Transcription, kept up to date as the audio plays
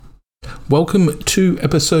welcome to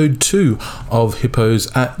episode 2 of Hippos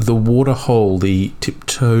at the Waterhole, the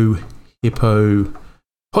Tiptoe Hippo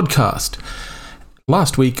podcast.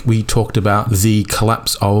 Last week we talked about the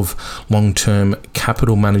collapse of long-term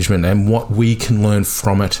capital management and what we can learn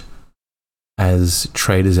from it as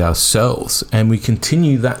traders ourselves. And we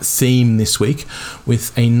continue that theme this week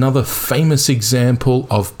with another famous example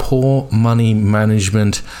of poor money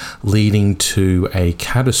management leading to a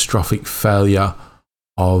catastrophic failure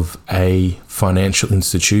of a financial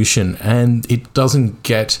institution. And it doesn't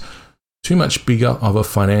get too much bigger of a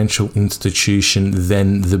financial institution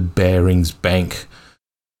than the Barings Bank.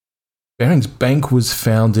 Barings Bank was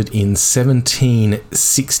founded in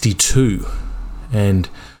 1762, and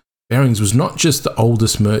Barings was not just the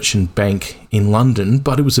oldest merchant bank in London,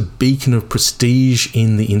 but it was a beacon of prestige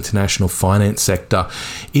in the international finance sector.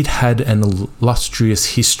 It had an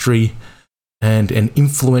illustrious history and an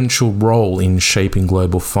influential role in shaping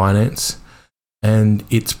global finance, and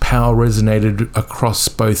its power resonated across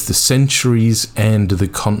both the centuries and the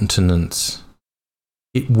continents.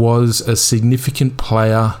 It was a significant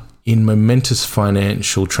player in momentous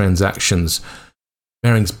financial transactions.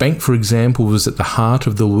 Barings Bank, for example, was at the heart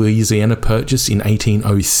of the Louisiana Purchase in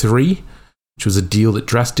 1803, which was a deal that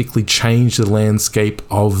drastically changed the landscape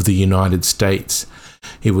of the United States.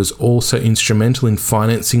 It was also instrumental in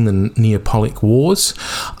financing the Neapolitan Wars,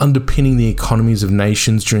 underpinning the economies of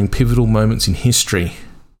nations during pivotal moments in history.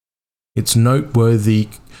 Its noteworthy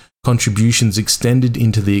contributions extended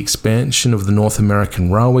into the expansion of the North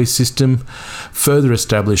American railway system, further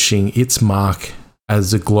establishing its mark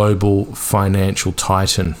as a global financial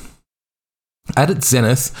titan. At its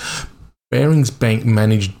zenith, Barings Bank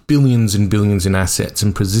managed billions and billions in assets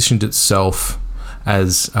and positioned itself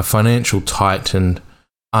as a financial titan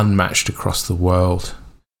unmatched across the world.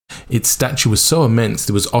 Its stature was so immense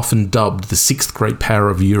that it was often dubbed the sixth great power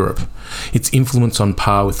of Europe, its influence on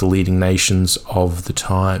par with the leading nations of the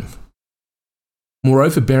time.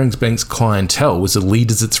 Moreover, Barings Bank's clientele was as elite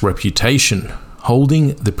as its reputation,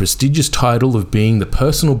 holding the prestigious title of being the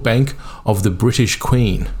personal bank of the British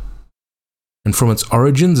Queen. And from its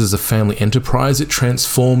origins as a family enterprise, it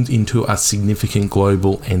transformed into a significant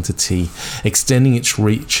global entity, extending its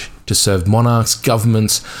reach to serve monarchs,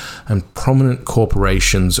 governments, and prominent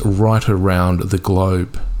corporations right around the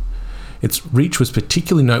globe. Its reach was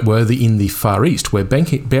particularly noteworthy in the Far East, where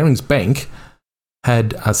Barings Bank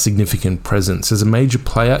had a significant presence. As a major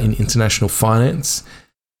player in international finance,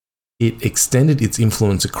 it extended its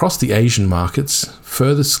influence across the Asian markets,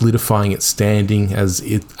 further solidifying its standing as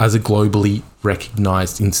a globally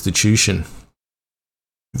recognized institution.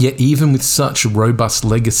 Yet even with such a robust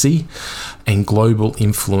legacy and global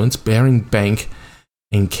influence, Barings Bank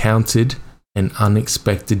encountered an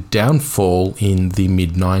unexpected downfall in the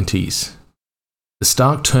mid-90s. The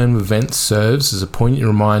stark turn of events serves as a poignant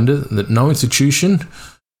reminder that no institution,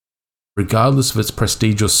 regardless of its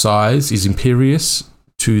prestige or size, is impervious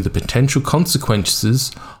to the potential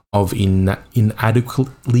consequences of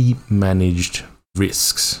inadequately managed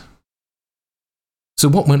risks. So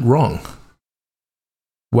what went wrong?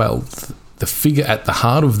 Well, the figure at the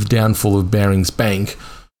heart of the downfall of Barings Bank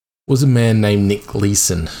was a man named Nick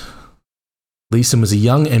Leeson. Leeson was a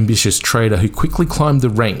young, ambitious trader who quickly climbed the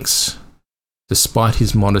ranks despite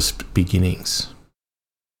his modest beginnings.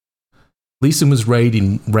 Leeson was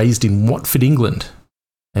raised in Watford, England,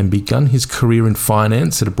 and begun his career in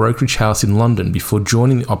finance at a brokerage house in London before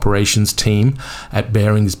joining the operations team at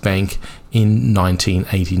Barings Bank in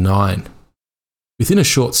 1989. Within a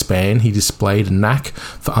short span, he displayed a knack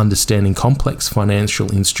for understanding complex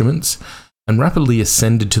financial instruments and rapidly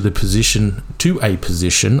ascended to a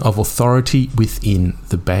position of authority within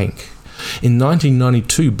the bank. In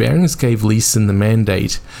 1992, Barings gave Leeson the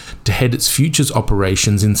mandate to head its futures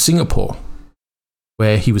operations in Singapore,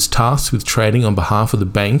 where he was tasked with trading on behalf of the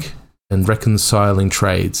bank and reconciling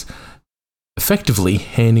trades, effectively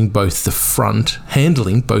handling both the front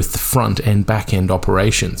and back end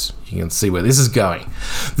operations. You can see where this is going.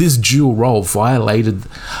 This dual role violated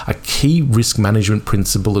a key risk management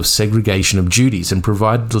principle of segregation of duties and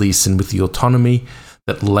provided Leeson with the autonomy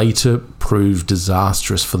that later proved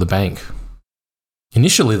disastrous for the bank.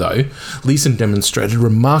 Initially, though, Leeson demonstrated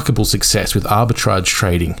remarkable success with arbitrage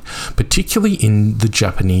trading, particularly in the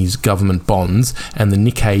Japanese government bonds and the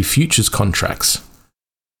Nikkei futures contracts.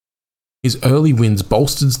 His early wins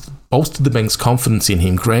bolstered the bank's confidence in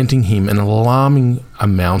him, granting him an alarming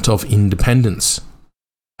amount of independence.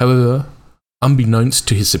 However, unbeknownst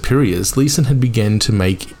to his superiors, Leeson had begun to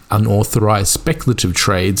make unauthorized speculative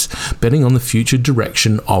trades, betting on the future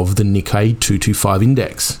direction of the Nikkei 225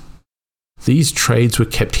 index. These trades were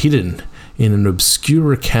kept hidden in an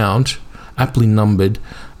obscure account aptly numbered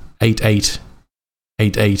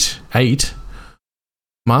 88888,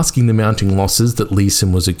 masking the mounting losses that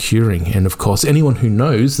Leeson was accruing. And of course, anyone who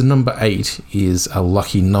knows the number 8 is a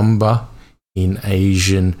lucky number in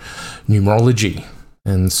Asian numerology.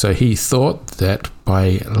 And so he thought that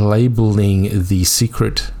by labeling the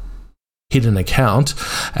secret hidden account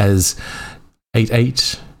as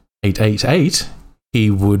 88888, he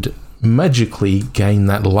would magically gain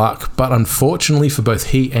that luck. But unfortunately for both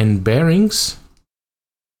he and Barings,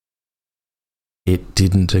 it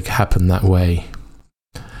didn't happen that way.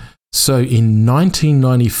 So in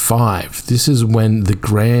 1995, this is when the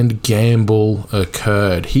grand gamble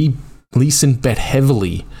occurred. Leeson bet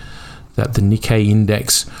heavily that the Nikkei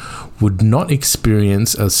index would not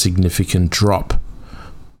experience a significant drop.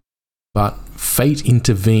 But fate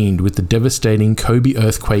intervened with the devastating Kobe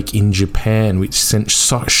earthquake in Japan, which sent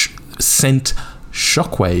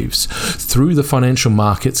shockwaves through the financial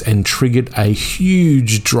markets and triggered a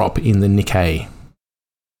huge drop in the Nikkei.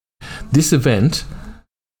 This event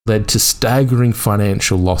led to staggering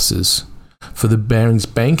financial losses for the Barings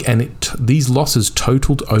Bank, and these losses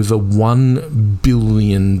totaled over $1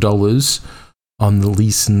 billion on the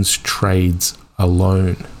Leeson's trades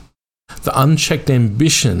alone. The unchecked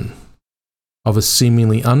ambition of a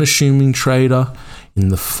seemingly unassuming trader in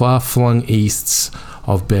the far-flung easts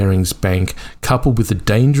of Barings Bank, coupled with a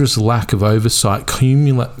dangerous lack of oversight,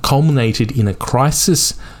 culminated in a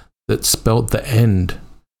crisis that spelled the end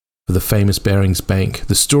for the famous Barings Bank.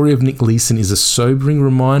 The story of Nick Leeson is a sobering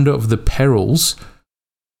reminder of the perils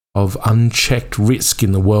of unchecked risk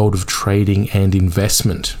in the world of trading and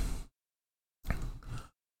investment.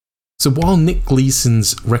 So while Nick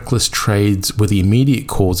Leeson's reckless trades were the immediate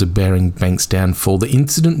cause of Barings Bank's downfall, the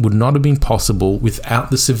incident would not have been possible without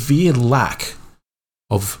the severe lack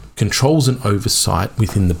of controls and oversight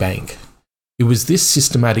within the bank. It was this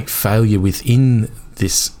systematic failure in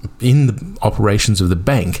the operations of the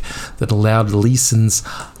bank that allowed Leeson's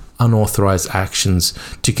unauthorized actions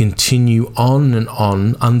to continue on and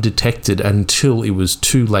on undetected until it was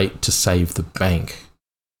too late to save the bank.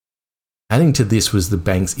 Adding to this was the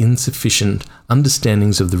bank's insufficient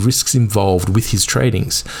understandings of the risks involved with his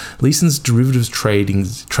tradings. Leeson's derivatives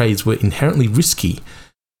trades were inherently risky,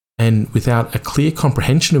 and without a clear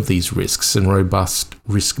comprehension of these risks and robust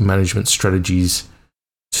risk management strategies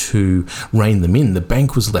to rein them in, the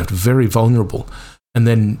bank was left very vulnerable. And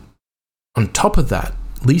then on top of that,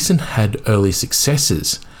 Leeson had early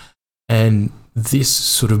successes, and this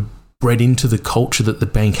sort of bred into the culture that the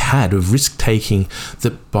bank had of risk-taking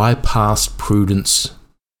that bypassed prudence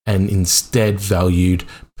and instead valued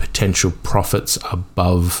potential profits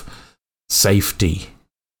above safety.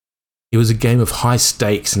 It was a game of high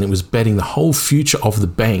stakes, and it was betting the whole future of the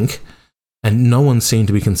bank, and no one seemed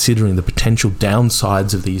to be considering the potential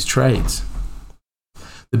downsides of these trades.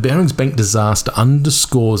 The Barings Bank disaster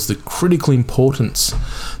underscores the critical importance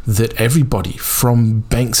that everybody, from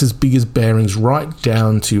banks as big as Barings right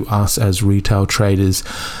down to us as retail traders,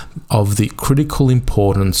 of the critical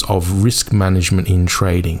importance of risk management in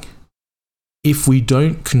trading. If we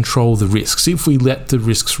don't control the risks, if we let the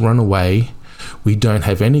risks run away, we don't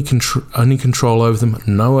have any control over them,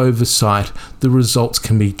 no oversight, the results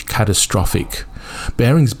can be catastrophic.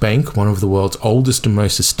 Barings Bank, one of the world's oldest and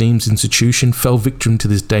most esteemed institutions, fell victim to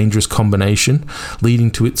this dangerous combination,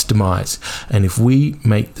 leading to its demise. And if we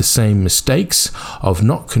make the same mistakes of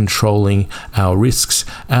not controlling our risks,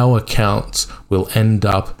 our accounts will end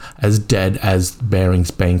up as dead as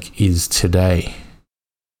Barings Bank is today.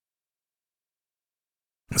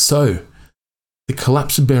 So, the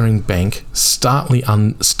collapse of Barings Bank starkly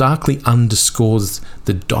underscores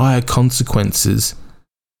the dire consequences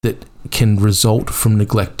that can result from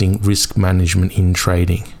neglecting risk management in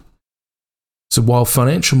trading. So while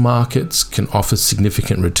financial markets can offer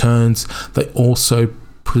significant returns, they also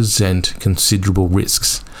present considerable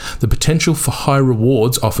risks. The potential for high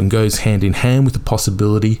rewards often goes hand in hand with the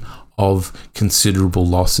possibility of considerable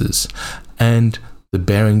losses, and the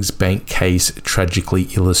Barings Bank case tragically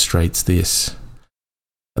illustrates this.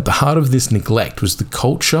 At the heart of this neglect was the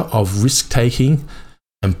culture of risk-taking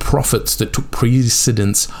and profits that took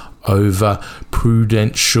precedence over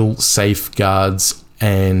prudential safeguards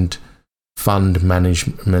and fund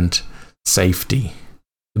management safety.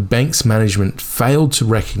 The bank's management failed to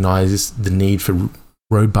recognize the need for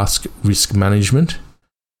robust risk management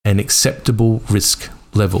and acceptable risk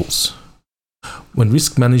levels. When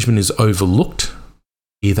risk management is overlooked,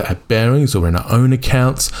 either at Barings or in our own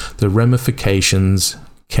accounts, the ramifications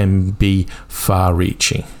can be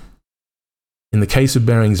far-reaching. In the case of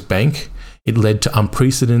Barings Bank, It led to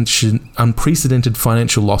unprecedented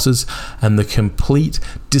financial losses and the complete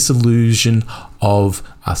dissolution of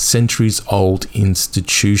a centuries-old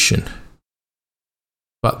institution.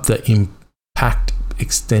 But the impact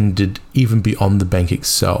extended even beyond the bank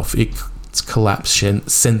itself. Its collapse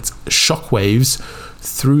sent shockwaves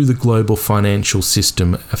through the global financial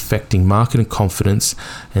system, affecting market confidence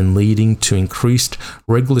and leading to increased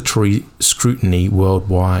regulatory scrutiny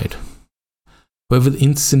worldwide. However, the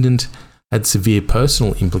incident had severe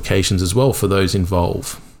personal implications as well for those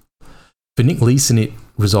involved. For Nick Leeson, it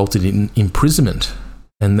resulted in imprisonment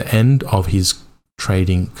and the end of his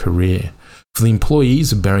trading career. For the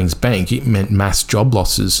employees of Barings Bank, it meant mass job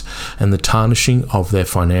losses and the tarnishing of their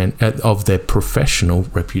professional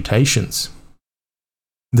reputations.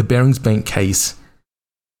 The Barings Bank case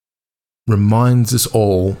reminds us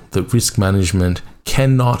all that risk management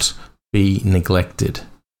cannot be neglected.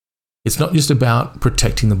 It's not just about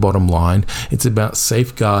protecting the bottom line, it's about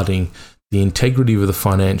safeguarding the integrity of the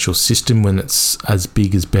financial system when it's as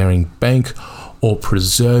big as Barings Bank, or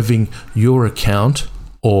preserving your account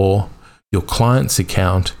or your client's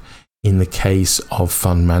account in the case of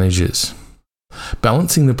fund managers.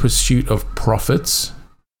 Balancing the pursuit of profits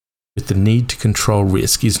with the need to control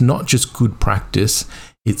risk is not just good practice,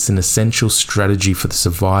 it's an essential strategy for the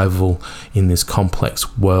survival in this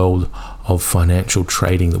complex world of financial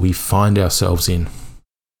trading that we find ourselves in.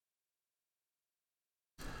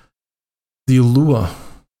 The allure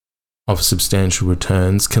of substantial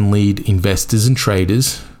returns can lead investors and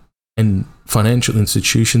traders and financial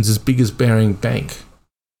institutions as big as Barings Bank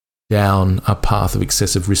down a path of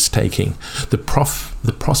excessive risk-taking. The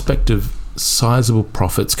prospect of sizable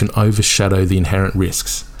profits can overshadow the inherent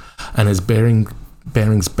risks, and as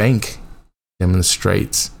Barings Bank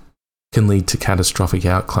demonstrates, can lead to catastrophic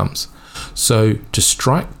outcomes. So, to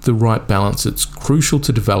strike the right balance, it's crucial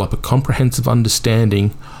to develop a comprehensive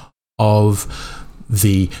understanding of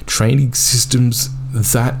the trading systems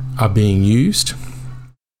that are being used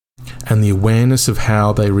and the awareness of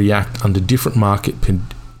how they react under different market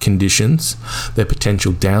conditions, their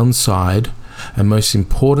potential downside, and most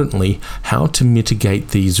importantly, how to mitigate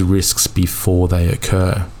these risks before they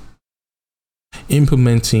occur.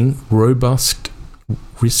 Implementing robust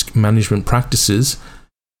risk management practices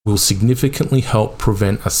will significantly help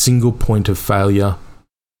prevent a single point of failure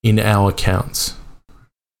in our accounts.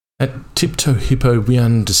 At Tiptoe Hippo, we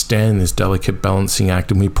understand this delicate balancing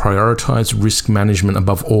act and we prioritize risk management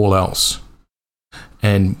above all else.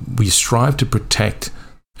 And we strive to protect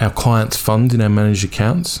our clients' funds in our managed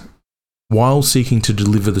accounts while seeking to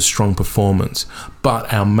deliver the strong performance.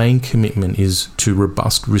 But our main commitment is to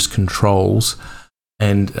robust risk controls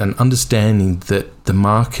and an understanding that the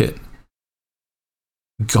market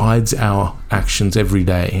guides our actions every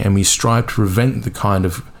day, and we strive to prevent the kind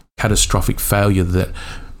of catastrophic failure that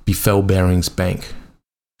befell Barings Bank.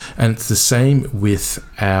 And it's the same with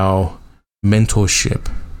our mentorship.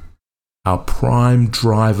 Our prime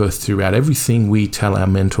driver throughout everything we tell our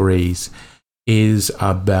mentorees is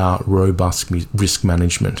about robust risk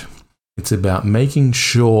management. It's about making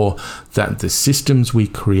sure that the systems we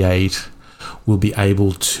create will be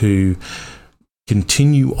able to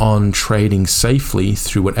continue on trading safely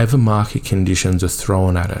through whatever market conditions are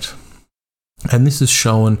thrown at it. And this is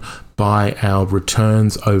shown by our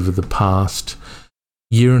returns over the past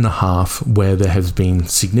year and a half, where there has been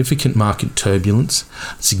significant market turbulence,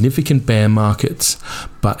 significant bear markets,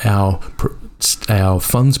 but our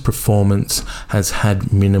fund's performance has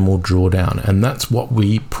had minimal drawdown. And that's what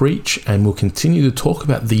we preach, and we'll continue to talk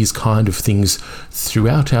about these kind of things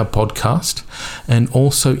throughout our podcast and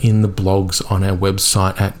also in the blogs on our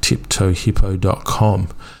website at tiptoehippo.com.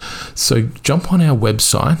 So jump on our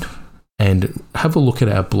website and have a look at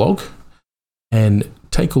our blog and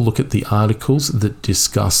take a look at the articles that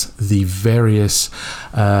discuss the various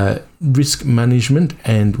risk management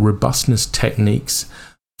and robustness techniques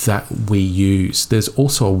that we use. There's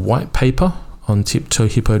also a white paper on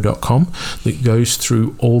tiptoehippo.com that goes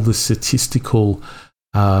through all the statistical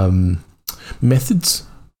methods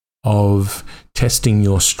of testing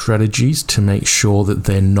your strategies to make sure that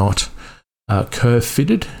they're not curve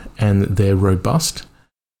fitted and that they're robust.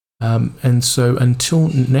 And so until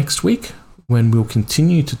next week, when we'll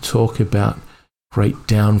continue to talk about great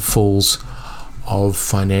downfalls of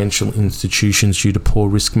financial institutions due to poor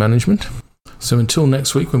risk management. So until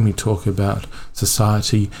next week, when we talk about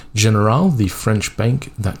Société Générale, the French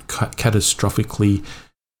bank that catastrophically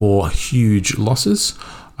bore huge losses,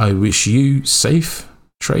 I wish you safe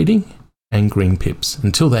trading and green pips.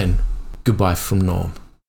 Until then, goodbye from Norm.